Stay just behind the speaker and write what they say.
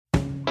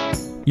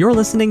You're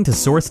listening to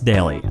Source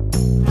Daily.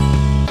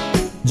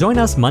 Join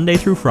us Monday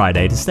through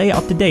Friday to stay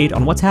up to date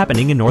on what's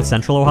happening in North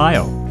Central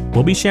Ohio.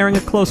 We'll be sharing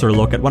a closer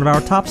look at one of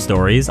our top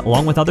stories,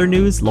 along with other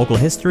news, local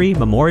history,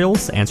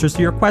 memorials, answers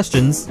to your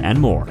questions, and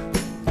more.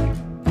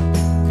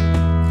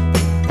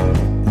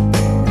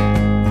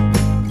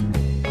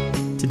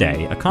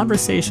 Today, a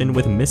conversation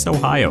with Miss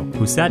Ohio,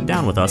 who sat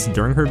down with us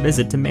during her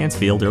visit to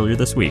Mansfield earlier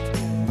this week.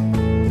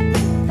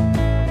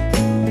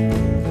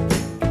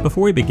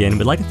 Before we begin,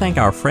 we'd like to thank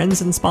our friends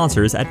and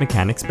sponsors at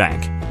Mechanics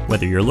Bank.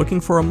 Whether you're looking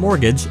for a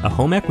mortgage, a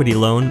home equity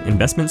loan,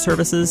 investment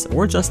services,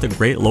 or just a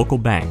great local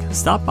bank,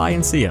 stop by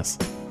and see us.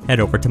 Head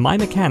over to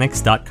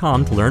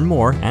mymechanics.com to learn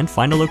more and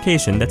find a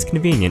location that's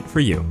convenient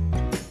for you.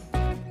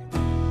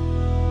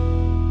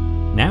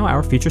 Now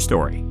our feature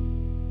story.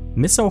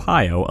 Miss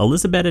Ohio,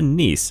 Elizabeth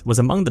Neese, was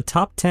among the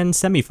top 10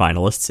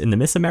 semifinalists in the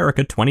Miss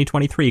America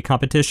 2023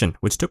 competition,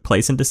 which took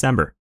place in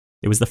December.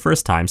 It was the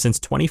first time since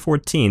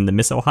 2014 the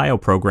Miss Ohio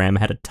program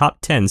had a top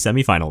 10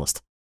 semifinalist.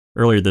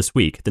 Earlier this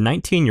week, the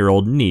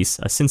 19-year-old Neese,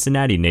 a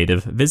Cincinnati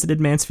native, visited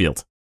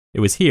Mansfield.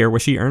 It was here where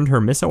she earned her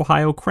Miss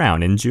Ohio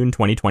crown in June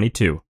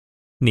 2022.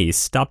 Neese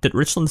stopped at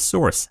Richland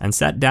Source and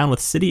sat down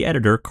with city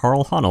editor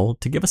Carl Hunnell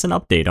to give us an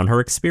update on her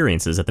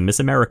experiences at the Miss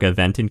America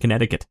event in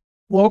Connecticut.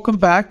 Welcome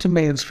back to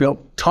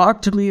Mansfield.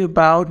 Talk to me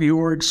about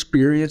your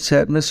experience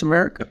at Miss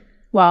America.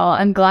 Well,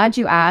 I'm glad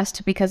you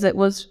asked because it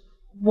was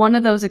one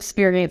of those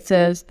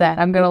experiences that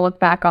I'm going to look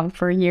back on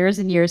for years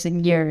and years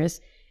and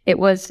years. It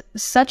was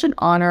such an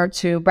honor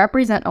to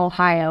represent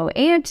Ohio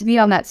and to be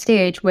on that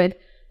stage with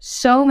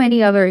so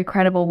many other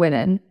incredible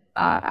women.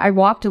 I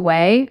walked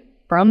away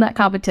from that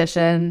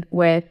competition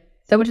with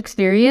so much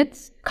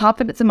experience,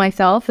 confidence in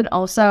myself, and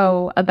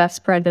also a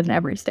best friend in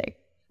every state.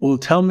 Well,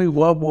 tell me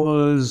what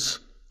was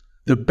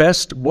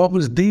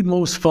the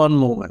most fun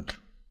moment?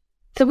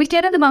 So we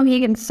stayed at the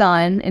Mohegan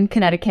Sun in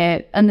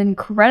Connecticut, an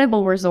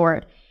incredible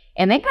resort.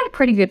 And they had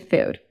pretty good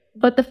food.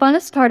 But the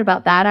funnest part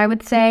about that, I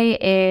would say,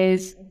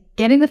 is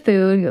getting the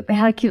food. They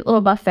had a cute little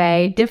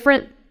buffet,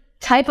 different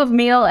type of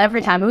meal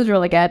every time. It was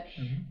really good.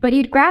 Mm-hmm. But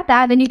you'd grab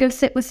that, and then you go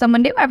sit with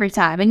someone new every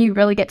time. And you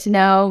really get to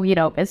know,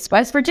 Miss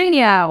West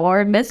Virginia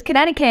or Miss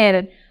Connecticut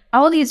and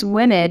all these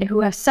women who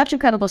have such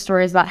incredible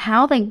stories about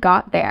how they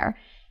got there.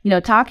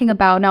 Talking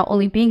about not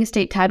only being a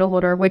state title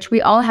holder, which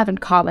we all have in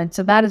common.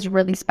 So that is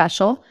really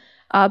special.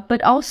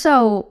 But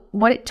also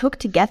what it took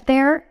to get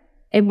there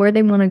and where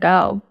they want to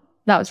go.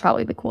 That was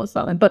probably the coolest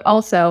moment. But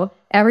also,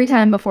 every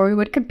time before we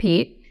would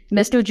compete,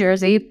 Miss New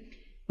Jersey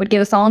would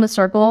get us all in a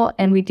circle,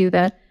 and we do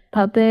the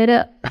pump it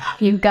up.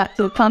 You've got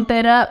to pump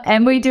it up.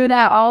 And we do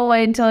that all the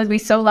way until it'd be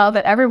so loud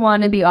that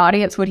everyone in the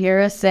audience would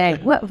hear us say,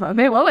 what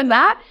was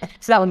that?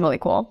 So that was really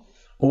cool.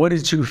 What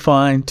did you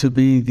find to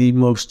be the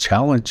most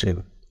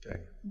challenging thing?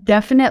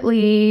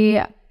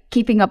 Definitely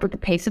keeping up with the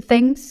pace of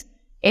things.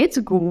 It's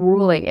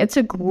grueling. It's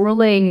a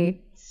grueling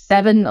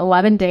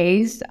 11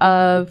 days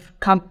of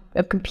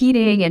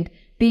competing and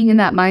being in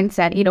that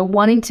mindset,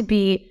 wanting to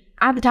be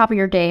at the top of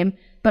your game,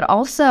 but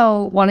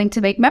also wanting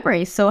to make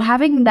memories. So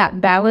having that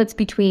balance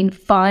between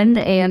fun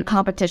and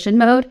competition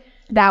mode,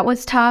 that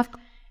was tough.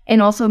 And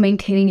also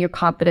maintaining your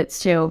confidence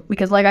too.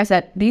 Because like I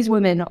said, these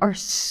women are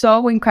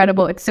so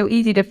incredible. It's so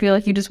easy to feel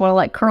like you just want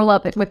to curl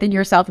up within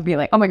yourself and be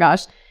like, oh my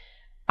gosh,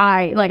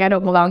 I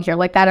don't belong here.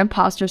 That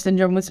imposter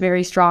syndrome was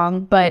very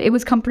strong, but it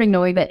was comforting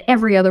knowing that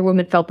every other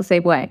woman felt the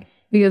same way.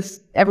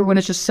 Because everyone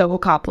is just so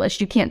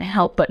accomplished. You can't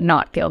help but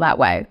not feel that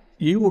way.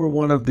 You were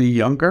one of the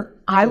younger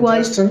I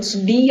was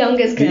the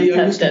youngest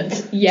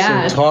contestant.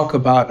 Yeah. So talk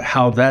about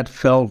how that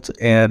felt,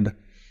 and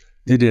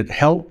did it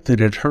help?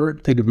 Did it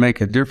hurt? Did it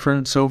make a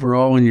difference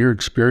overall in your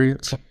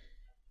experience?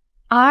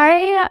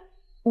 I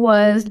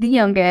was the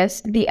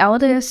youngest. The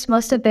eldest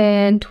must have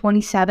been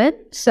 27.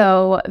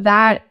 So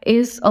that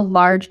is a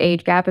large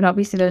age gap. And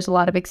obviously there's a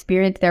lot of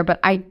experience there.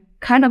 But I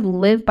kind of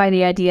live by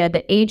the idea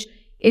that age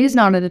is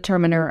not a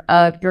determiner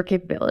of your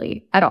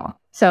capability at all.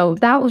 So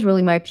that was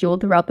really my fuel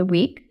throughout the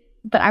week.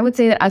 But I would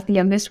say that as the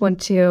youngest one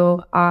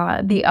too,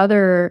 the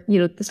other,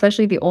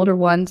 especially the older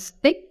ones,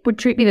 they would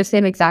treat me the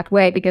same exact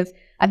way, because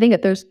I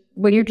think that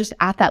when you're just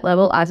at that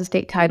level as a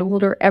state title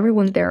holder,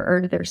 everyone there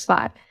earned their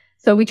spot.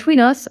 So between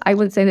us, I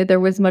wouldn't say that there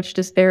was much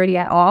disparity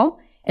at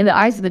all. In the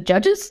eyes of the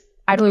judges,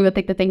 I don't even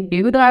think that they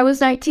knew that I was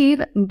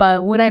 19.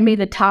 But when I made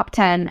the top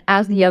 10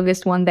 as the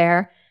youngest one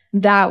there,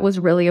 that was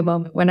really a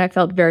moment when I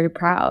felt very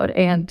proud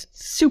and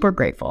super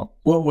grateful.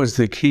 What was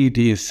the key,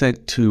 do you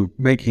think, to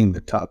making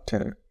the top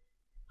 10?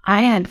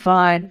 I had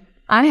fun.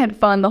 I had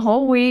fun the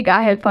whole week.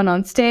 I had fun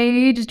on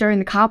stage during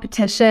the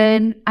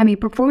competition.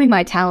 Performing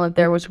my talent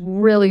there was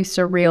really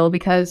surreal,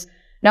 because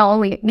not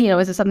only,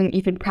 is it something that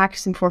you've been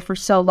practicing for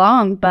so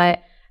long,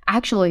 but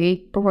actually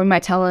performing my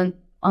talent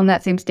on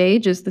that same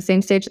stage is the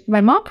same stage that my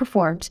mom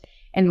performed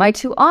and my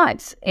two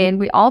aunts, and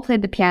we all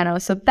played the piano.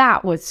 So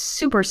that was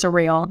super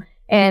surreal.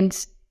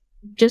 And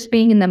just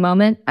being in the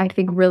moment, I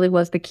think, really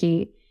was the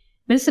key.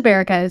 Miss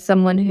America is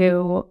someone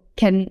who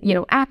can,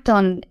 act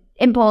on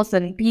impulse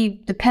and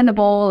be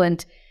dependable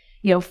and,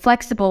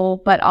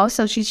 flexible, but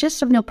also she's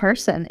just a real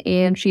person,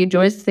 and she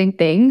enjoys the same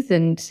things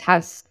and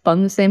has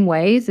fun the same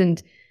ways.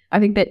 And I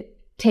think that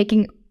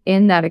taking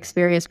in that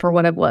experience for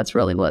what it was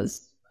really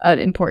was an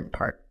important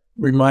part.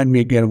 Remind me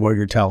again of what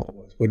your talent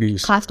was. What do you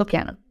say? Classical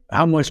piano.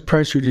 How much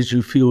pressure did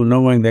you feel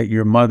knowing that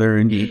your mother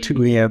and your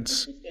two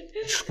aunts,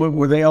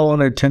 were they all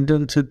in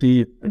attendance at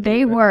the...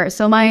 They were.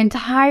 So my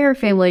entire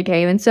family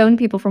came, and so many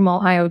people from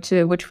Ohio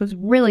too, which was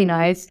really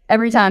nice.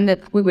 Every time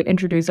that we would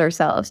introduce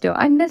ourselves to,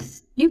 I'm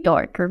Miss New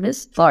York or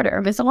Miss Florida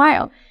or Miss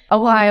Ohio.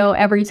 Ohio,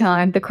 every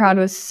time, the crowd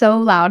was so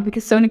loud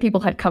because so many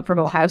people had come from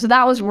Ohio. So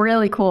that was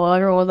really cool.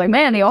 Everyone was like,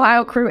 man, the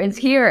Ohio crew is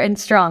here and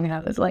strong. And I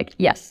was like,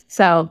 yes.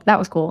 So that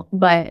was cool.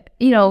 But,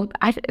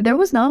 there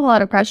was not a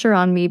lot of pressure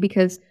on me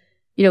because,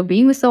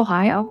 being Miss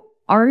Ohio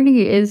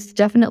already is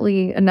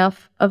definitely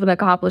enough of an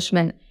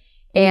accomplishment.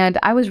 And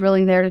I was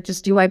really there to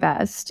just do my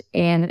best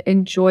and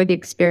enjoy the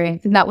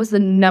experience. And that was the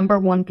number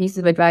one piece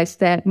of advice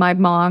that my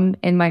mom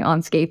and my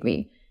aunts gave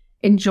me.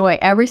 Enjoy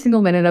every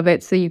single minute of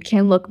it so you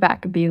can look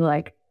back and be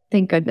like,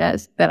 thank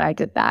goodness that I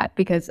did that,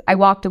 because I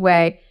walked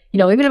away,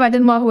 even if I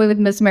didn't walk away with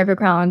Miss America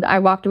crown, I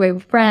walked away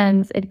with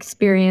friends and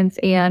experience,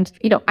 and,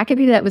 I could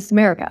be that Miss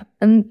America.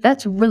 And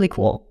that's really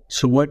cool.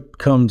 So what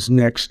comes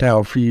next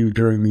out for you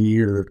during the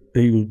year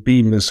that you will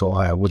be Miss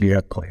Ohio? What do you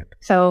have planned?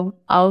 So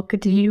I'll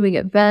continue doing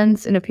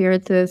events and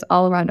appearances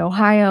all around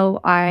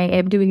Ohio. I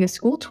am doing a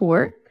school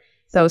tour.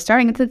 So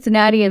starting in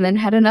Cincinnati and then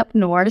heading up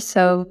north.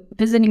 So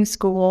visiting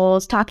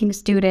schools, talking to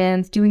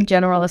students, doing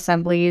general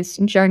assemblies,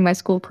 and sharing my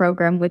school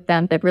program with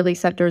them that really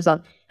centers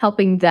on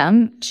helping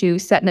them to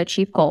set and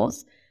achieve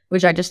goals,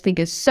 which I just think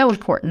is so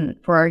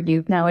important for our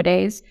youth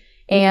nowadays.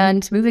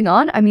 And moving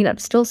on, I'm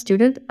still a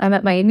student. I'm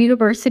at Miami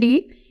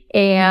University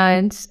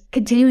and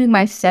continuing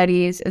my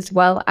studies, as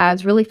well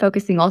as really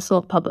focusing also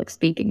on public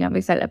speaking. I'm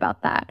excited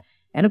about that.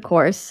 And of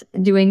course,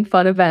 doing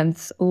fun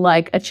events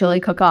like a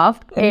chili cook-off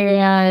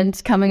and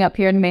coming up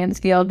here in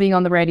Mansfield, being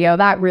on the radio.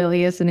 That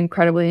really is an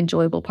incredibly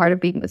enjoyable part of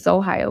being Miss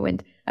Ohio.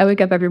 And I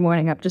wake up every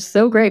morning. I'm just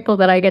so grateful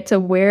that I get to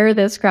wear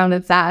this crown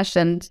and sash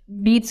and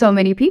meet so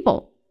many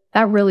people.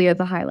 That really is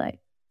a highlight.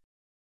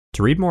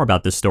 To read more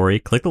about this story,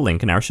 click the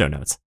link in our show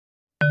notes.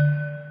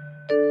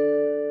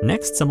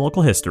 Next, some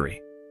local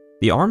history.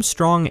 The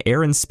Armstrong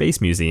Air and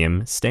Space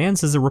Museum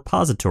stands as a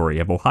repository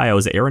of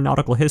Ohio's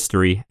aeronautical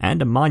history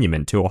and a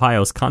monument to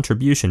Ohio's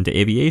contribution to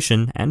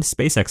aviation and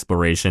space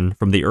exploration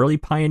from the early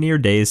pioneer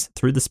days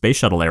through the space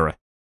shuttle era.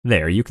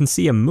 There you can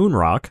see a moon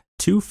rock,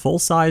 2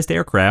 full-sized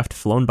aircraft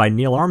flown by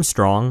Neil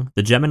Armstrong,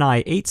 the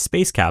Gemini 8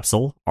 space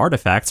capsule,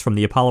 artifacts from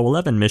the Apollo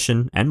 11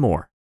 mission, and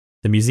more.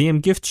 The museum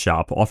gift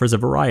shop offers a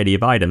variety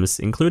of items,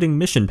 including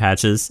mission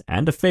patches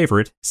and a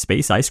favorite,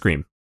 space ice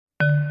cream.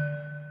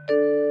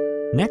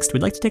 Next,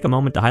 we'd like to take a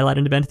moment to highlight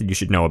an event that you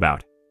should know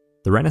about.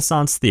 The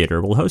Renaissance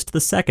Theater will host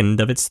the second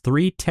of its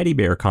 3 teddy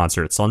bear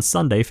concerts on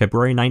Sunday,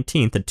 February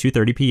 19th at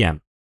 2:30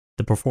 p.m.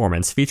 The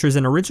performance features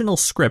an original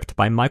script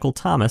by Michael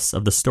Thomas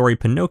of the story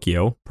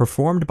Pinocchio,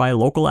 performed by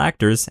local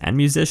actors and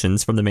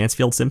musicians from the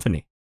Mansfield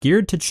Symphony.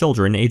 Geared to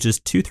children ages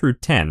 2 through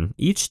 10,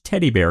 each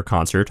teddy bear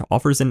concert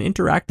offers an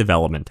interactive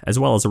element as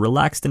well as a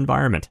relaxed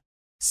environment.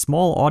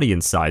 Small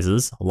audience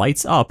sizes,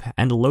 lights up,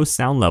 and low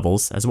sound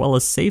levels, as well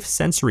as safe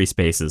sensory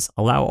spaces,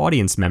 allow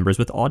audience members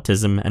with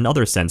autism and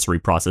other sensory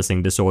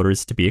processing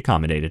disorders to be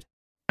accommodated.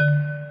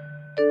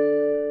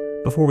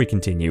 Before we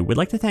continue, we'd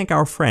like to thank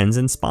our friends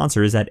and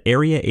sponsors at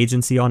Area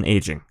Agency on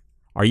Aging.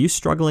 Are you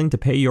struggling to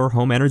pay your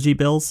home energy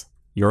bills?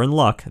 You're in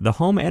luck. The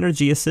Home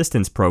Energy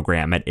Assistance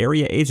Program at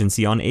Area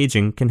Agency on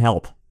Aging can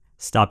help.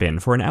 Stop in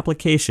for an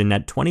application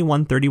at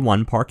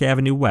 2131 Park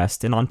Avenue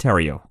West in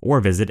Ontario, or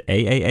visit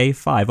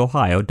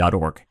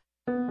aaa5ohio.org.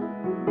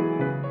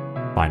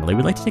 Finally,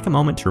 we'd like to take a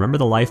moment to remember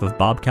the life of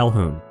Bob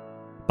Calhoun.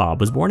 Bob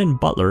was born in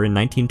Butler in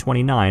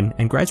 1929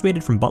 and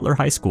graduated from Butler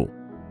High School.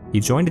 He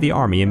joined the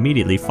Army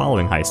immediately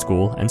following high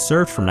school and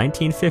served from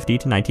 1950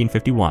 to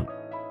 1951.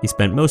 He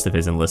spent most of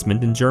his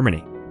enlistment in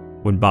Germany.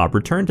 When Bob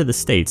returned to the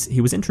States, he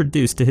was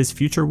introduced to his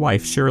future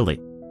wife, Shirley.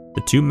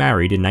 The two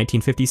married in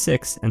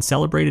 1956 and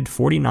celebrated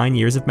 49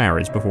 years of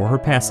marriage before her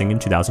passing in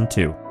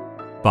 2002.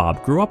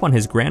 Bob grew up on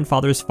his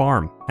grandfather's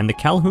farm, and the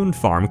Calhoun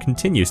farm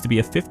continues to be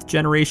a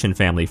 5th-generation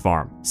family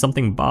farm,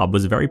 something Bob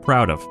was very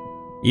proud of.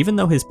 Even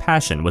though his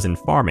passion was in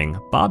farming,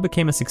 Bob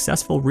became a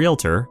successful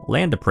realtor,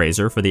 land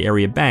appraiser for the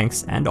area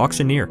banks, and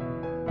auctioneer.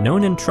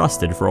 Known and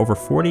trusted for over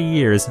 40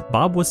 years,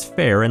 Bob was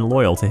fair and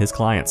loyal to his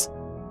clients.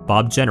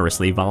 Bob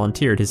generously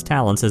volunteered his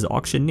talents as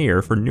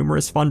auctioneer for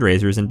numerous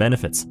fundraisers and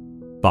benefits.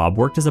 Bob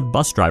worked as a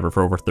bus driver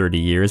for over 30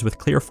 years with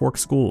Clear Fork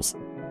Schools.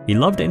 He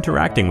loved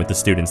interacting with the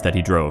students that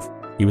he drove.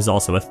 He was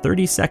also a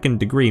 32nd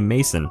degree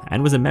Mason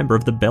and was a member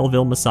of the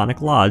Belleville Masonic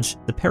Lodge,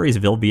 the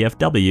Perrysville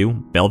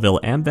VFW,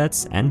 Belleville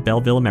AMVETS, and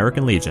Belleville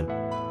American Legion.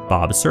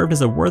 Bob served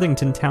as a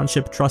Worthington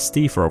Township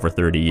trustee for over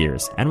 30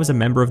 years and was a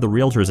member of the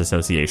Realtors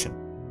Association.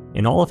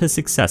 In all of his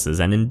successes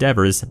and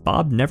endeavors,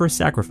 Bob never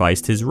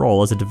sacrificed his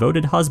role as a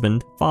devoted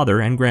husband, father,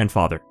 and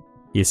grandfather.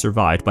 He is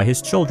survived by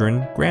his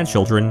children,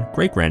 grandchildren,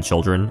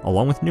 great-grandchildren,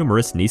 along with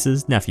numerous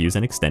nieces, nephews,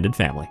 and extended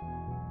family.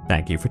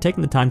 thank you for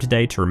taking the time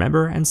today to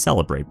remember and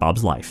celebrate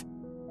Bob's life.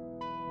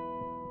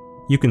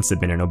 You can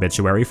submit an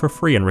obituary for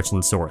free on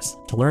Richland Source.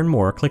 To learn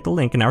more, click the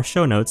link in our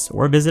show notes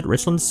or visit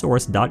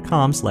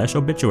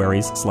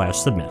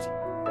richlandsource.com/obituaries/submit.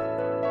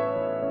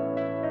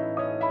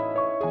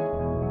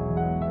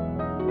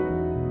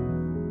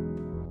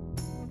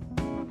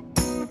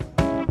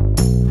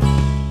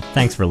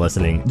 Thanks for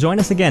listening. Join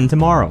us again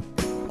tomorrow.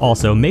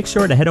 Also, make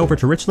sure to head over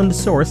to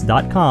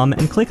richlandsource.com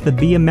and click the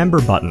Be a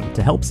Member button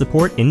to help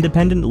support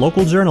independent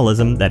local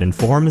journalism that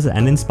informs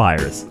and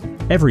inspires.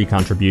 Every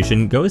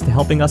contribution goes to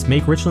helping us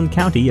make Richland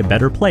County a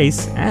better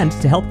place and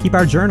to help keep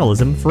our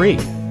journalism free.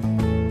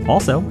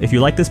 Also, if you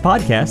like this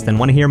podcast and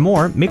want to hear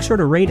more, make sure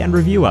to rate and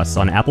review us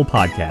on Apple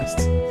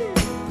Podcasts.